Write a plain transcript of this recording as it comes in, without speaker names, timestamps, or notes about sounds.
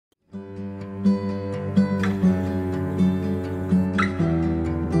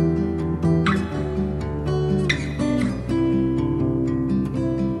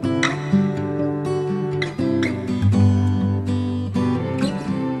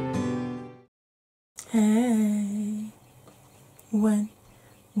when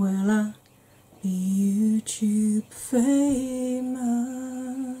will I be YouTube famous?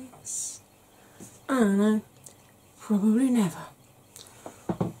 I don't know, probably never.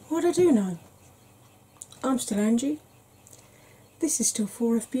 What I do know, I'm still Angie, this is still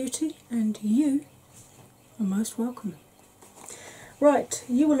 4F Beauty, and you are most welcome. Right,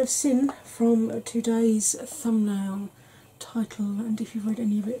 you will have seen from today's thumbnail, title, and if you've read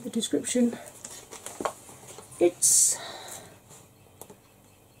any of it, the description, it's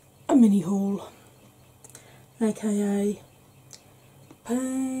a mini haul, aka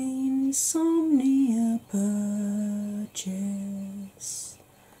Painsomnia purchase,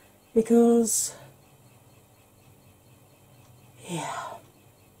 because yeah.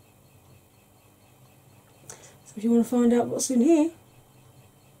 So if you want to find out what's in here,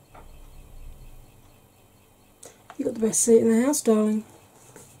 you've got the best seat in the house, darling.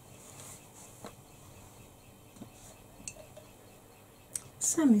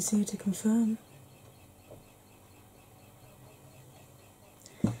 Sammy's here to confirm.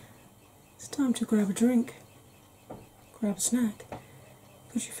 It's time to grab a drink, grab a snack,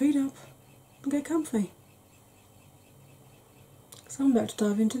 put your feet up and get comfy. So I'm about to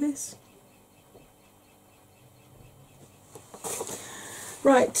dive into this.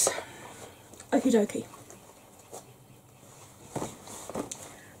 Right, okie dokie.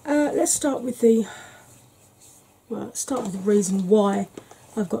 Let's start with the reason why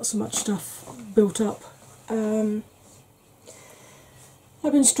I've got so much stuff built up. I've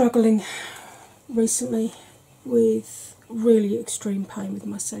been struggling recently with really extreme pain with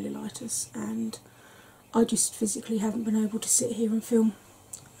my cellulitis, and I just physically haven't been able to sit here and film.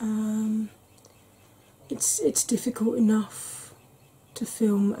 It's difficult enough to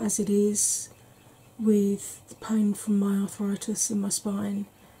film as it is, with the pain from my arthritis in my spine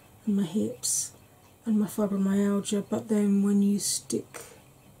and my hips and my fibromyalgia, but then when you stick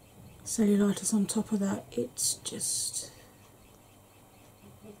cellulitis on top of that, it's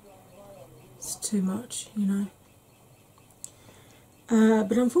too much, you know.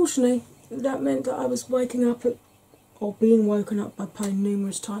 But unfortunately, that meant that I was waking up or being woken up by pain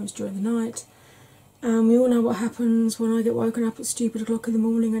numerous times during the night. And we all know what happens when I get woken up at stupid o'clock in the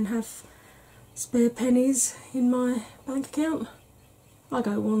morning and have spare pennies in my bank account. I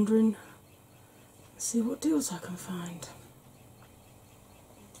go wandering, see what deals I can find.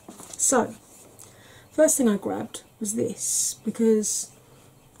 So, first thing I grabbed was this, because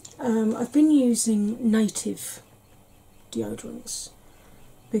I've been using native deodorants,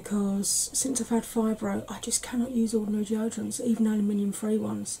 because since I've had fibro I just cannot use ordinary deodorants, even aluminium free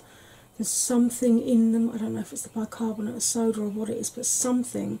ones. There's something in them, I don't know if it's the bicarbonate of soda or what it is, but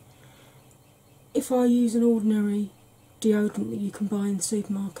something, if I use an ordinary deodorant that you can buy in the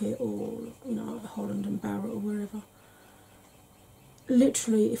supermarket or, you know, at Holland and Barrett or wherever,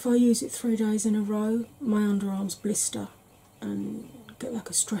 literally if I use it 3 days in a row, my underarms blister and get like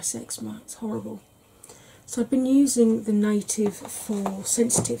a stress eczema. It's horrible. So I've been using the native for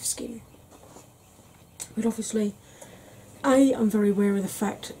sensitive skin, but obviously I'm very aware of the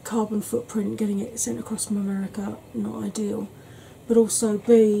fact carbon footprint, getting it sent across from America, not ideal, but also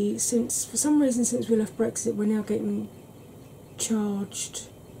B, since for some reason since we left Brexit we're now getting charged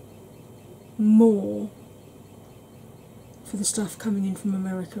more for the stuff coming in from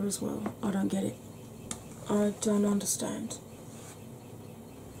America as well. I don't get it. I don't understand.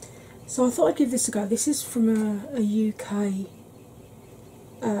 So I thought I'd give this a go. This is from a UK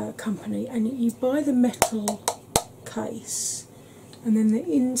company, and you buy the metal case and then the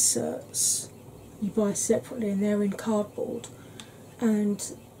inserts you buy separately, and they're in cardboard,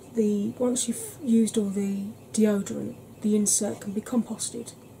 and once you've used all the deodorant, the insert can be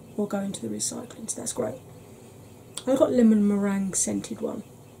composted or go into the recycling, so that's great. I got lemon meringue scented one,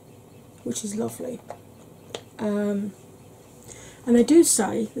 which is lovely. And they do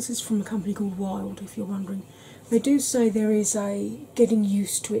say, this is from a company called Wild, if you're wondering, they do say there is a getting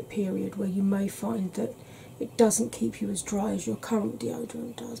used to it period where you may find that it doesn't keep you as dry as your current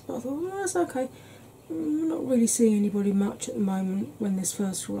deodorant does. But I thought, well, that's okay. I'm not really seeing anybody much at the moment when this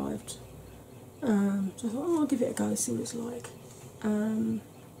first arrived. So I thought, oh, I'll give it a go, see what it's like.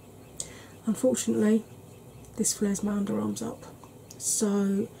 Unfortunately, this flares my underarms up.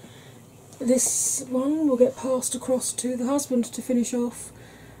 So this one will get passed across to the husband to finish off,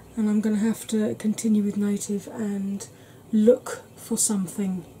 and I'm going to have to continue with native and look for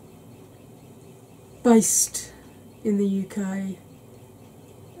something based in the UK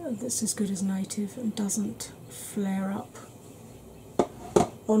that's as good as native and doesn't flare up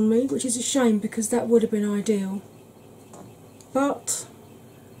on me, which is a shame because that would have been ideal, but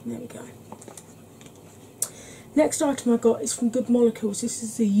there we go. Next item I got is from Good Molecules. This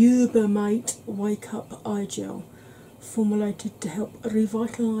is the Yerba Mate Wake Up Eye Gel, formulated to help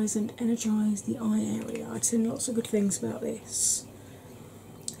revitalise and energise the eye area. I've seen lots of good things about this.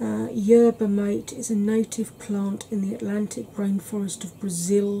 Yerba Mate is a native plant in the Atlantic rainforest of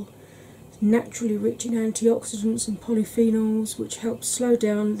Brazil, naturally rich in antioxidants and polyphenols, which help slow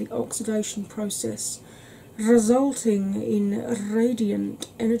down the oxidation process, resulting in radiant,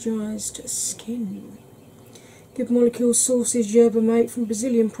 energised skin. Good Molecules sources Yerba Mate from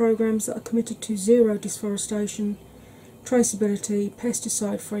Brazilian programs that are committed to zero deforestation, traceability,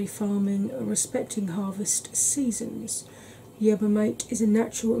 pesticide-free farming, respecting harvest seasons. Yerba Mate is a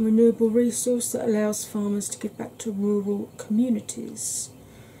natural and renewable resource that allows farmers to give back to rural communities.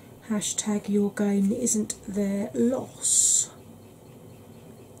 Hashtag your gain isn't their loss.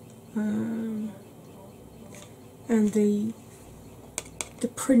 And the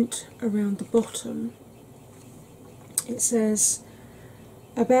print around the bottom, it says,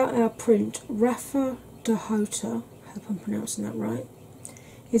 about our print, Rafa de Hota, I hope I'm pronouncing that right,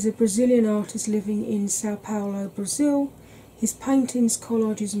 is a Brazilian artist living in Sao Paulo, Brazil. His paintings,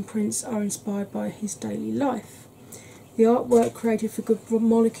 collages and prints are inspired by his daily life. The artwork created for Good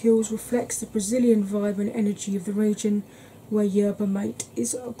Molecules reflects the Brazilian vibe and energy of the region where Yerba Mate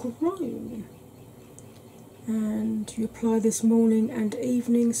is grown. And you apply this morning and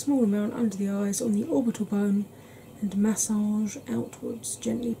evening, small amount under the eyes on the orbital bone, and massage outwards.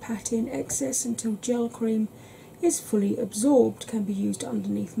 Gently pat in excess until gel cream is fully absorbed. Can be used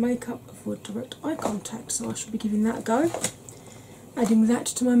underneath makeup, avoid direct eye contact, so I should be giving that a go. Adding that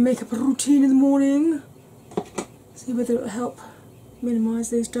to my makeup routine in the morning. See whether it will help minimise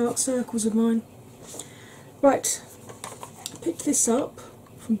these dark circles of mine. Right, I picked this up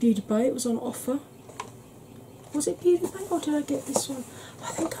from Beauty Bay. It was on offer. Was it Beauty Bay or did I get this one?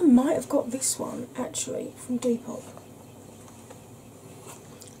 I think I might have got this one actually from Depop.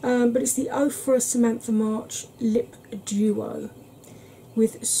 But it's the Ofra Samantha March Lip Duo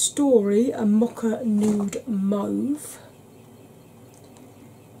with Story, a mocha nude mauve.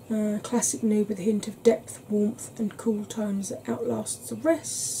 Classic nude with a hint of depth, warmth and cool tones that outlasts the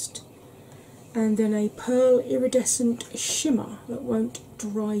rest. And then a pearl iridescent shimmer that won't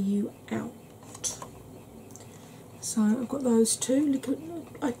dry you out. So I've got those two.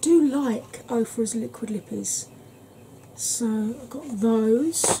 I do like Ofra's liquid lippies, so I've got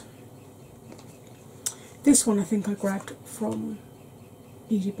those. This one I think I grabbed from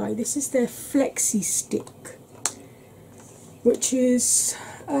Beauty Bay. This is their Flexi Stick, which is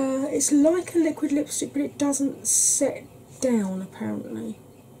it's like a liquid lipstick, but it doesn't set down apparently.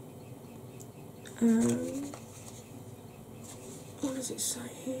 What does it say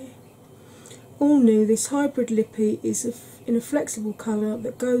here? All new, this hybrid lippy is in a flexible colour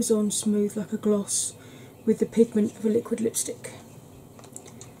that goes on smooth like a gloss with the pigment of a liquid lipstick.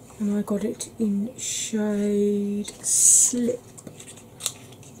 And I got it in shade Slip,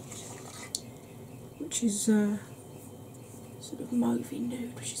 which is sort of mauvey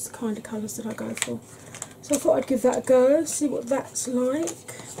nude, which is the kind of colours that I go for. So I thought I'd give that a go, see what that's like.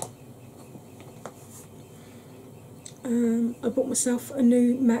 I bought myself a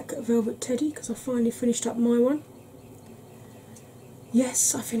new MAC Velvet Teddy because I finally finished up my one.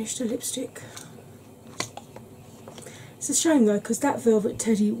 Yes, I finished a lipstick. It's a shame though, because that Velvet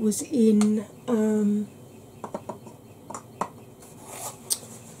Teddy was in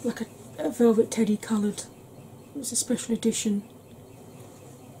like a Velvet Teddy coloured. It was a special edition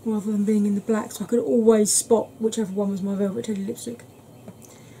rather than being in the black, so I could always spot whichever one was my Velvet Teddy lipstick.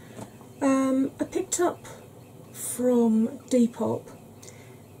 I picked up from Depop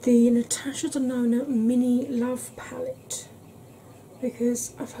the Natasha Denona Mini Love Palette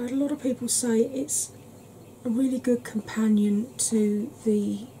because I've heard a lot of people say it's a really good companion to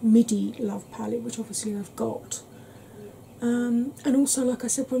the Midi Love Palette, which obviously I've got. And also, like I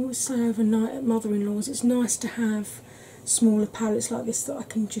said, when we stay overnight at mother-in-law's, it's nice to have smaller palettes like this that I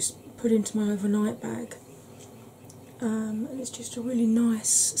can just put into my overnight bag. And it's just a really nice,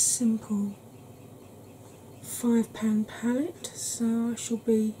 simple £5 palette, so I shall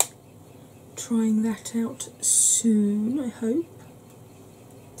be trying that out soon, I hope.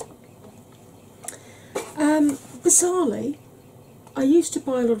 Bizarrely, I used to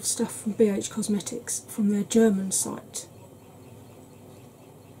buy a lot of stuff from BH Cosmetics from their German site,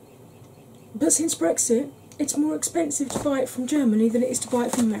 but since Brexit it's more expensive to buy it from Germany than it is to buy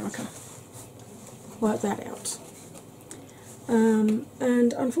it from America. Work that out.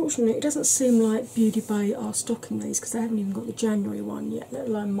 And unfortunately it doesn't seem like Beauty Bay are stocking these because they haven't even got the January one yet, let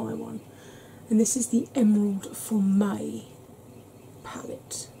alone my one. And this is the Emerald for May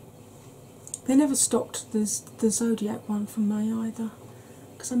palette. They never stocked the Zodiac one from May either,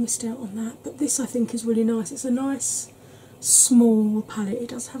 because I missed out on that. But this I think is really nice. It's a nice small palette. It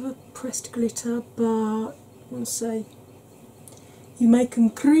does have a pressed glitter, but we'll see. You make 'em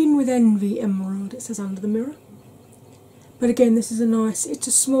green with envy, Emerald, it says under the mirror. But again, this is a nice, it's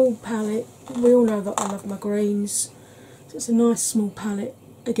a small palette. We all know that I love my greens. So it's a nice small palette,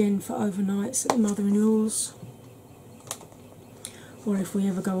 again for overnights at the mother-in-law's. Or if we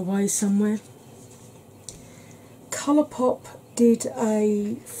ever go away somewhere. Colourpop did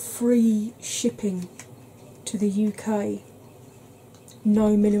a free shipping to the UK.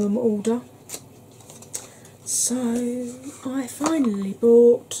 No minimum order. So I finally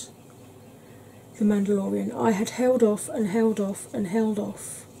bought The Mandalorian. I had held off and held off and held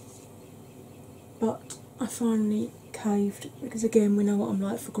off, but I finally caved because again we know what I'm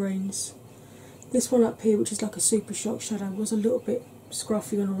like for greens. This one up here, which is like a Super Shock shadow, was a little bit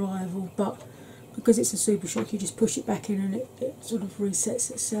scruffy on arrival, but because it's a Super Shock you just push it back in and it sort of resets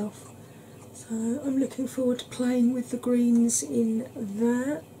itself. So I'm looking forward to playing with the greens in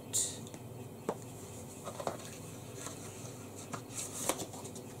that.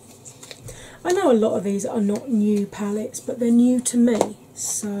 I know a lot of these are not new palettes, but they're new to me.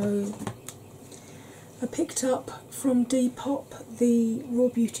 So I picked up from Depop the Raw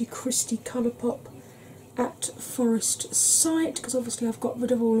Beauty Christie Colourpop at Forest Sight, because obviously I've got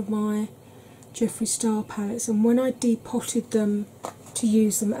rid of all of my Jeffree Star palettes, and when I depotted them to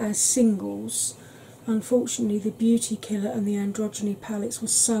use them as singles, unfortunately the Beauty Killer and the Androgyny palettes were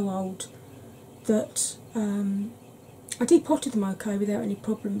so old that I depotted them okay without any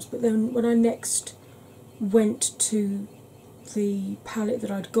problems, but then when I next went to the palette that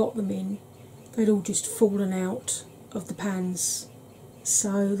I'd got them in, they'd all just fallen out of the pans,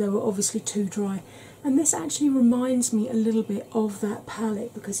 so they were obviously too dry. And this actually reminds me a little bit of that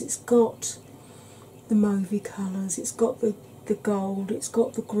palette because it's got the mauvey colours, it's got the gold, it's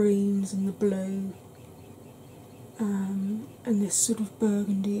got the greens and the blue, and this sort of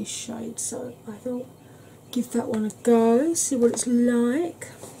burgundy shade, so I thought give that one a go, see what it's like.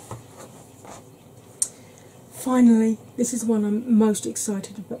 Finally, this is the one I'm most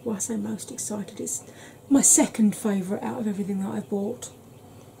excited about. Well, I say most excited, it's my second favourite out of everything that I've bought.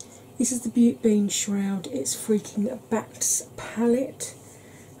 This is the Butte Bean Shroud. It's freaking Bats palette.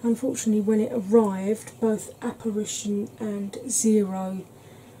 Unfortunately, when it arrived, both Apparition and Zero,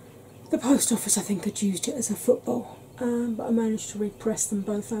 the post office I think had used it as a football, but I managed to repress them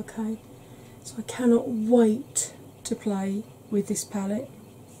both okay. So I cannot wait to play with this palette.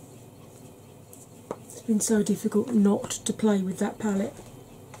 It's been so difficult not to play with that palette.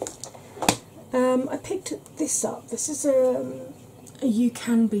 I picked this up. This is a You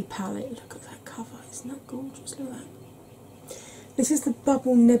Can Be palette. Look at that cover, isn't that gorgeous? Look at that. This is the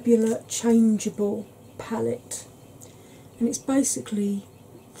Bubble Nebula Changeable palette, and it's basically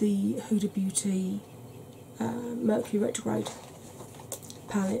the Huda Beauty Mercury Retrograde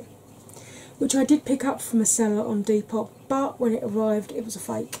palette, which I did pick up from a seller on Depop, but when it arrived it was a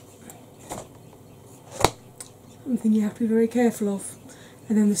fake. Something you have to be very careful of.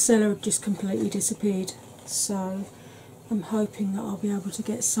 And then the seller had just completely disappeared, so I'm hoping that I'll be able to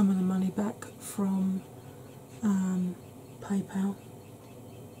get some of the money back from PayPal.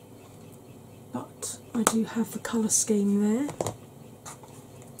 But I do have the colour scheme there.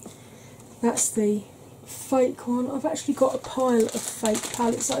 That's the fake one. I've actually got a pile of fake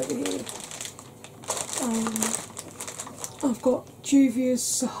palettes over here. I've got Juvia's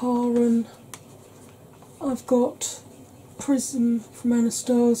Saharan, I've got Prism from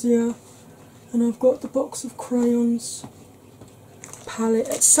Anastasia, and I've got the Box of Crayons palette.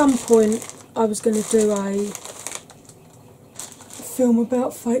 At some point I was going to do a film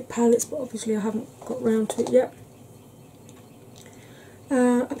about fake palettes, but obviously I haven't got round to it yet.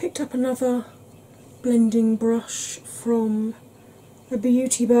 I picked up another blending brush from a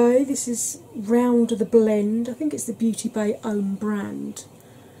Beauty Bay. This is Round the Blend. I think it's the Beauty Bay own brand.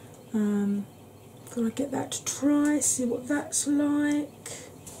 Thought I'd get that to try, see what that's like.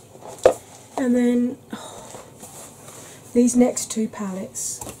 And then these next two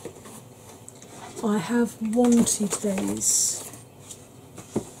palettes, I have wanted these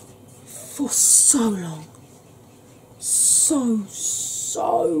for so long, so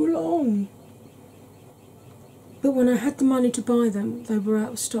long, but when I had the money to buy them they were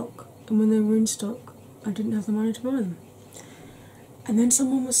out of stock, and when they were in stock I didn't have the money to buy them, and then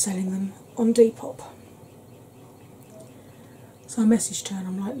someone was selling them on Depop. So I messaged her and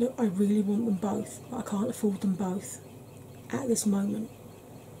I'm like, look, I really want them both, but I can't afford them both at this moment.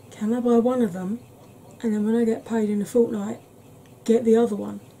 Can I buy one of them and then when I get paid in a fortnight, get the other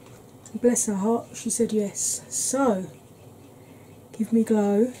one? Bless her heart, she said yes. So, Give Me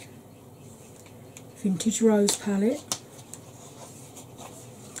Glow Vintage Rose palette.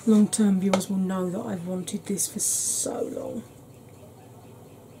 Long term viewers will know that I've wanted this for so long.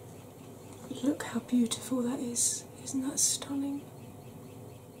 Look how beautiful that is. Isn't that stunning?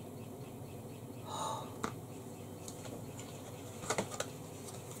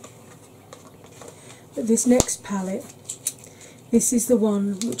 But this next palette, this is the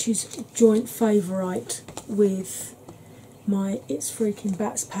one which is joint favourite with my It's Freaking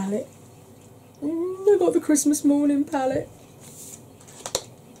Bats palette. I got the Christmas Morning palette.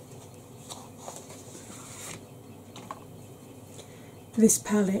 This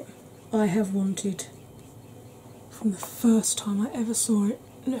palette I have wanted from the first time I ever saw it.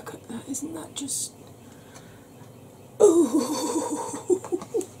 Look at that, isn't that just... Ooh.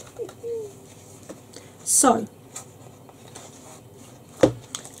 So,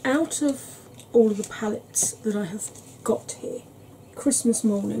 out of all of the palettes that I have got here, Christmas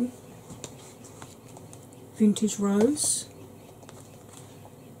Morning, Vintage Rose,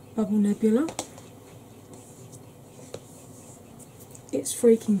 Bubble Nebula, It's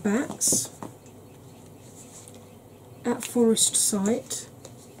Freaking Bats, At Forest Sight,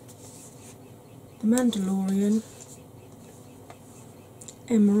 The Mandalorian,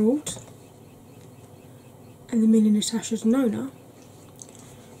 Emerald, and the Mini Natasha Denona.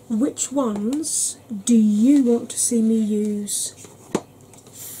 Which ones do you want to see me use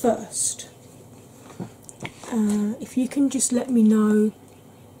first? If you can just let me know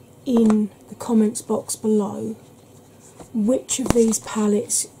in the comments box below which of these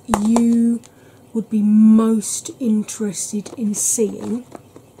palettes you would be most interested in seeing,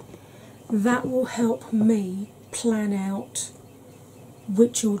 that will help me plan out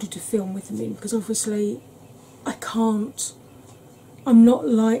which order to film with them in, because obviously I'm not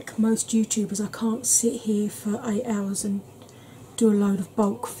like most YouTubers, I can't sit here for 8 hours and do a load of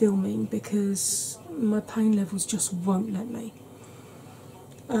bulk filming because my pain levels just won't let me.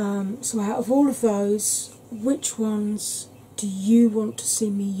 So out of all of those, which ones do you want to see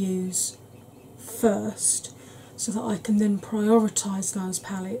me use first, so that I can then prioritise those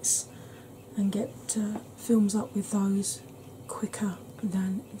palettes and get films up with those quicker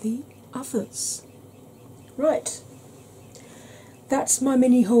than the others? Right, that's my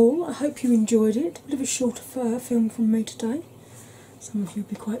mini haul. I hope you enjoyed it. A bit of a shorter film from me today. Some of you will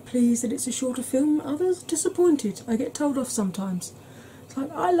be quite pleased that it's a shorter film, others disappointed. I get told off sometimes. It's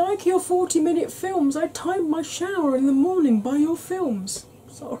like, I like your 40-minute films, I time my shower in the morning by your films.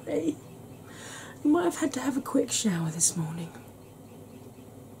 Sorry. You might have had to have a quick shower this morning.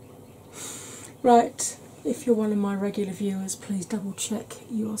 Right, if you're one of my regular viewers, please double check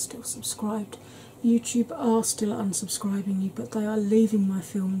you are still subscribed. YouTube are still unsubscribing you, but they are leaving my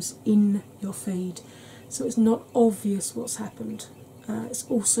films in your feed, so it's not obvious what's happened. It's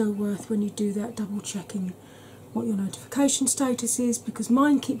also worth, when you do that, double checking what your notification status is, because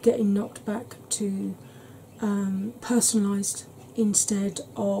mine keep getting knocked back to personalised instead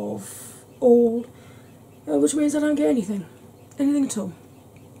of all, which means I don't get anything at all.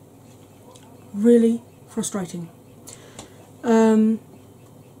 Really frustrating.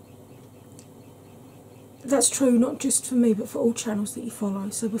 That's true not just for me but for all channels that you follow.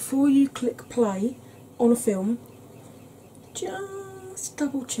 So before you click play on a film, just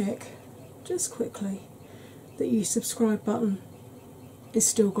double check, just quickly, that your subscribe button is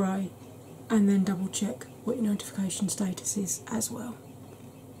still grey, and then double check what your notification status is as well.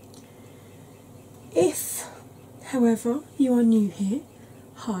 If, however, you are new here,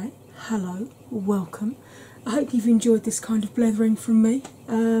 hi, hello, welcome. I hope you've enjoyed this kind of blethering from me.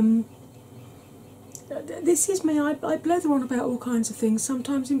 This is me, I blether on about all kinds of things,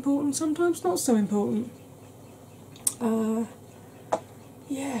 sometimes important, sometimes not so important.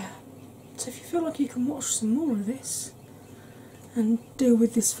 Yeah, so if you feel like you can watch some more of this and deal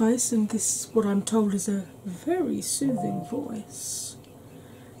with this face and this, what I'm told is a very soothing voice,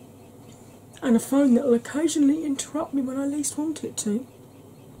 and a phone that will occasionally interrupt me when I least want it to,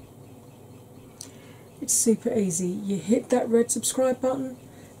 it's super easy. You hit that red subscribe button,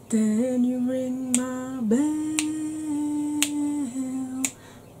 then you ring my bell,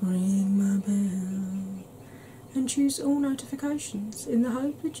 ring my bell, and choose all notifications in the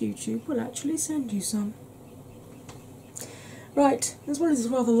hope that YouTube will actually send you some. Right, as well as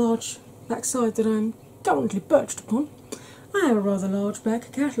this rather large backside that I'm currently perched upon, I have a rather large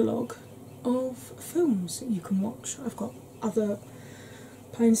back catalogue of films that you can watch. I've got other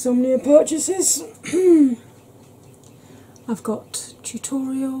Painsomnia purchases. I've got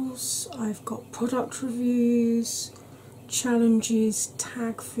tutorials, I've got product reviews, challenges,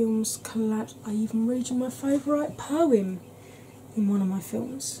 tag films, collabs. I even read you my favourite poem in one of my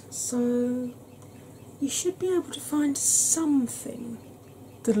films. So you should be able to find something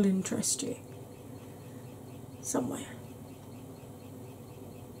that'll interest you somewhere.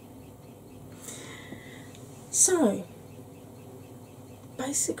 So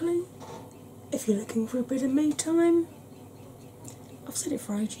basically, if you're looking for a bit of me time, I've said it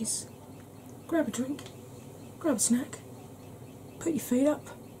for ages. Grab a drink, grab a snack, put your feet up,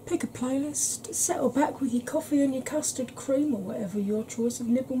 pick a playlist, settle back with your coffee and your custard cream or whatever your choice of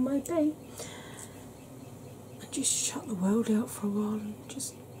nibble may be, and just shut the world out for a while and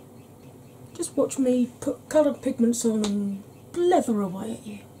just watch me put coloured pigments on and blether away at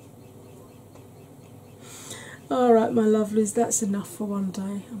you. Alright, my lovelies, that's enough for one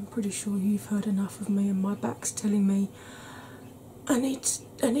day. I'm pretty sure you've heard enough of me, and my back's telling me I need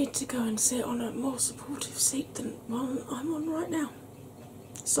to go and sit on a more supportive seat than one I'm on right now.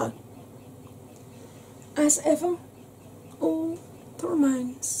 So, as ever, all that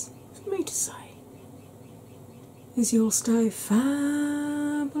remains for me to say is you'll stay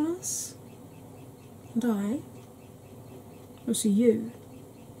fabulous, and I will see you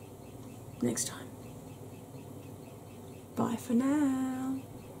next time. Bye for now.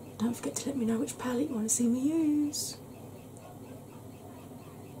 Don't forget to let me know which palette you want to see me use.